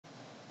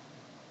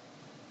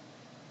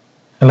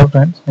Hello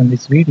friends, in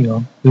this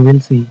video we will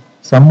see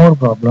some more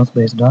problems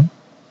based on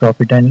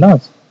profit and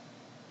loss.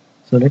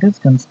 So let us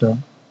consider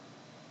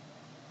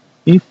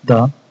if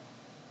the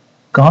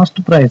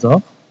cost price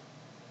of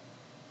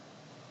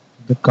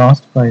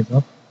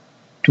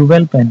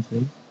 12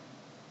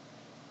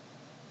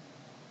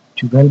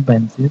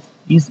 pencils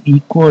is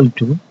equal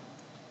to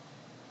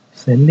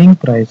selling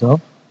price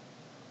of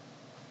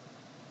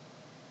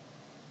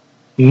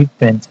 8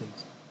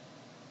 pencils.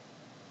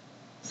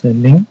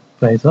 Selling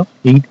price of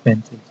 8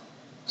 pencils.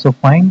 So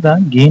find the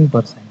gain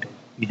percentage.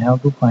 We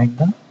have to find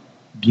the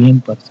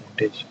gain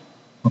percentage.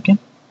 Okay.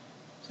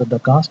 So the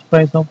cost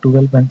price of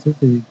 12 pencils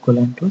is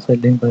equivalent to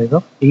selling price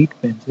of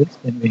 8 pencils.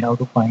 Then we have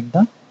to find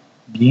the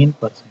gain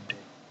percentage.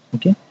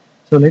 Okay.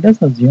 So let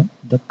us assume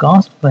the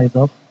cost price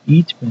of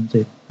each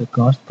pencil. The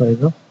cost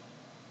price of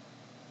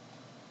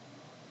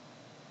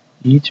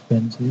each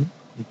pencil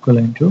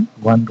equivalent to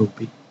 1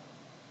 rupee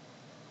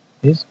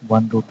is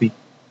 1 rupee.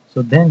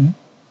 So then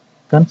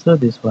consider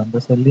this one, the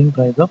selling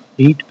price of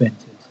 8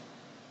 pencils.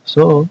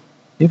 So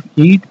if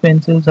 8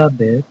 pencils are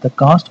there, the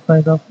cost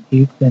price of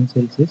 8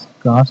 pencils is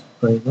cost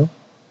price of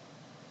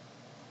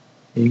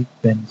 8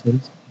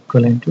 pencils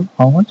equivalent to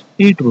how much?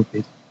 8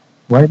 rupees.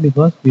 Why?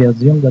 Because we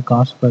assume the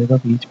cost price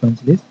of each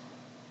pencil is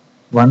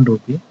 1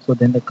 rupee. So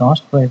then the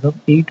cost price of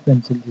 8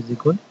 pencils is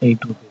equal to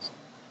 8 rupees.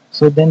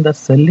 So then the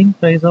selling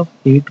price of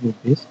 8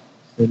 rupees,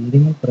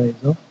 selling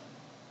price of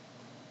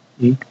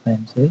 8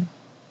 pencils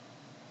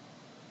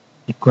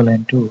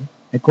equivalent to,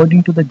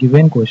 according to the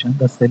given question,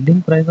 the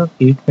selling price of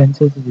 8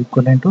 pencils is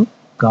equivalent to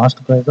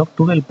cost price of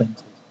 12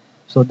 pencils.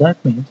 So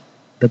that means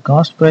the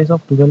cost price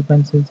of 12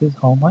 pencils is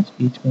how much?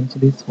 Each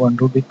pencil is 1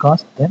 rupee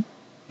cost, then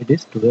it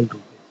is 12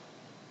 rupees.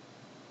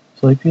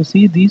 So if you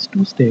see these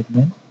two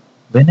statements,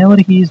 whenever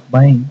he is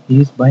buying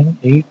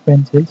 8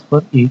 pencils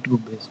for 8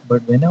 rupees.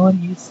 But whenever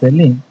he is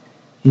selling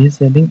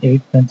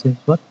 8 pencils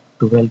for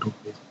 12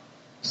 rupees.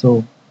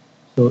 So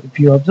if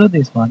you observe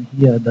this one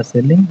here, the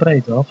selling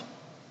price of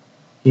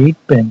 8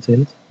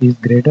 pencils is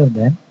greater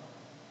than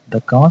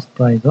the cost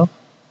price of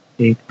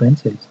 8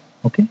 pencils.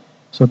 Okay.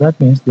 So that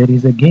means there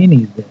is a gain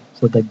is there.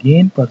 So the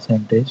gain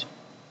percentage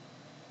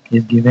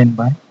is given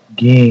by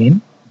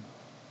gain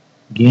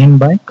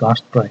by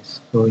cost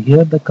price. So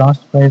here the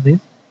cost price is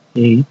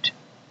 8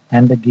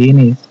 and the gain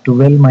is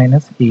 12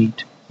 minus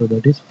 8. So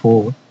that is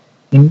 4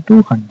 into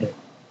 100.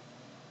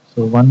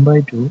 So 1 by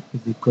 2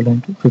 is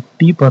equivalent to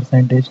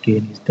 50%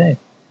 gain is there.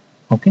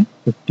 Okay,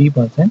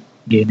 50%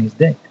 gain is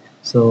there.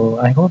 So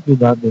I hope you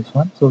got this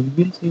one. So we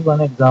will see one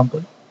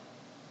example,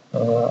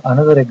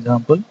 another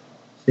example,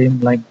 same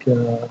like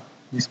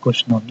this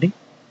question only.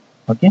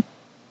 Okay.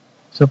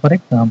 So for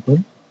example,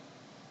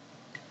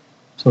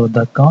 so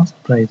the cost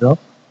price of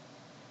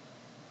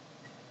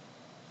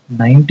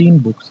 19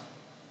 books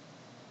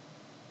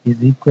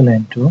is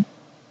equivalent to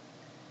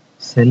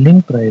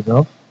selling price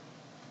of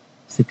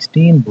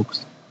 16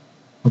 books.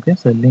 Okay,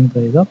 selling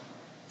price of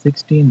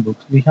 16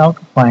 books. We have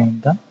to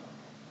find the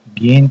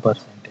gain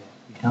percentage.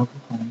 We have to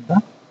find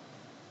the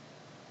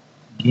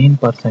gain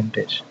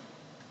percentage,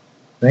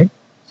 right?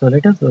 So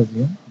let us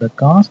assume the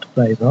cost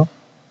price of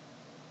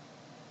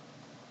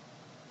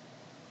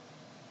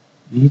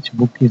each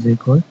book is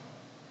equal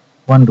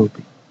 1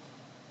 rupee.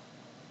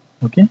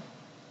 Okay,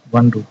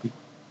 1 rupee.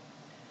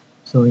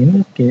 So in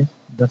this case,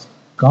 the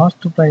cost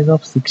price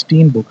of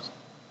 16 books,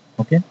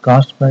 okay,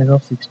 cost price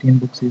of 16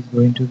 books is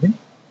going to be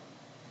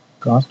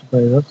cost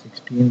price of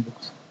 16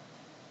 books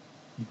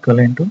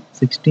equivalent to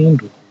 16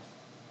 rupees.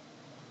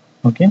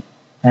 Okay,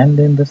 and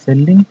then the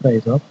selling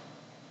price of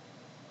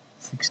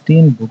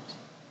 16 books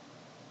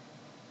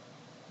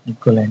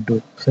equivalent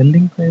to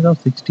selling price of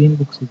 16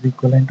 books is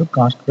equivalent to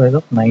cost price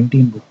of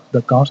 19 books.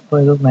 The cost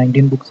price of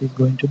 19 books is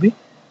going to be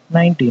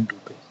 19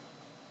 rupees.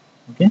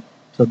 Okay,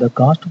 so the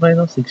cost price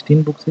of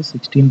 16 books is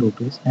 16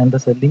 rupees and the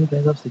selling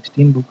price of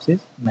 16 books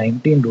is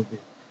 19 rupees.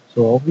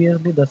 So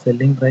obviously the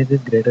selling price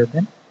is greater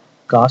than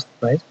cost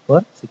price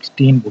for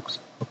 16 books.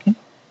 Okay,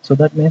 so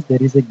that means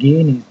there is a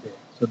gain is there.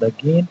 So the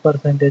gain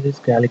percentage is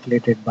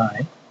calculated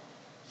by,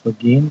 so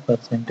gain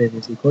percentage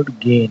is equal to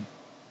gain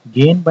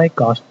by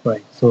cost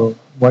price. So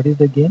what is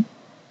the gain?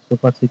 So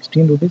for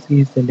 16 rupees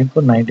he is selling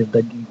for 19.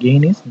 The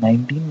gain is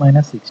 19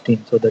 minus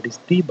 16. So that is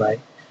 3 by,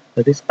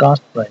 that is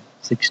cost price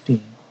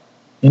 16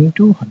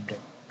 into 100.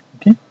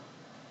 Okay,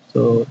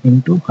 so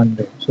into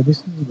 100. So this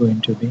is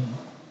going to be,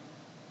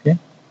 okay,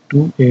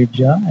 2 8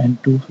 ja and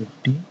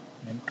 250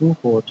 and 2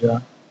 4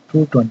 ja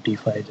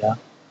 225 ja.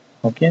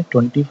 Okay,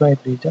 25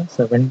 3 ja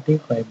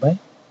 75 by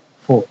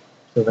 4.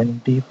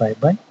 75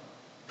 by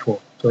 4.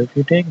 So if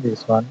you take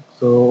this one,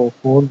 so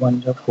 4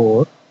 1 ja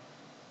 4,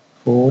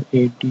 4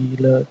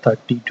 80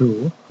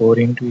 32, 4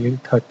 into 8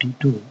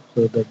 32.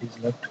 So that is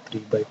left 3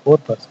 by 4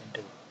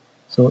 percentage.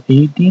 So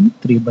 18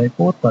 3 by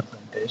 4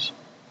 percentage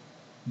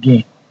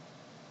gain.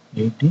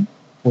 18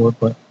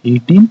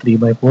 3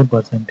 by 4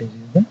 percentage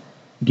is the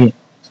gain.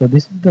 So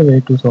this is the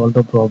way to solve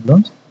the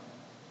problems,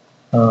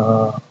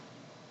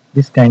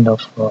 this kind of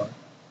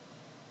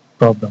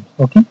problems.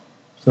 Okay,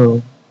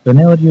 so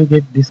Whenever you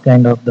get this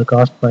kind of the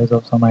cost price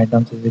of some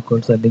items is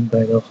equal selling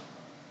price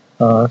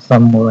of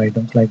some more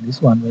items like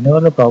this one, whenever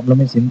the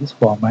problem is in this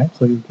format,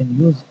 so you can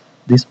use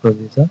this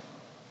procedure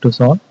to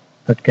solve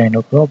that kind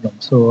of problem.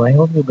 So I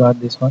hope you got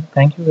this one.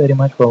 Thank you very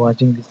much for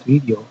watching this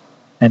video,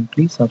 and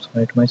please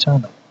subscribe to my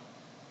channel.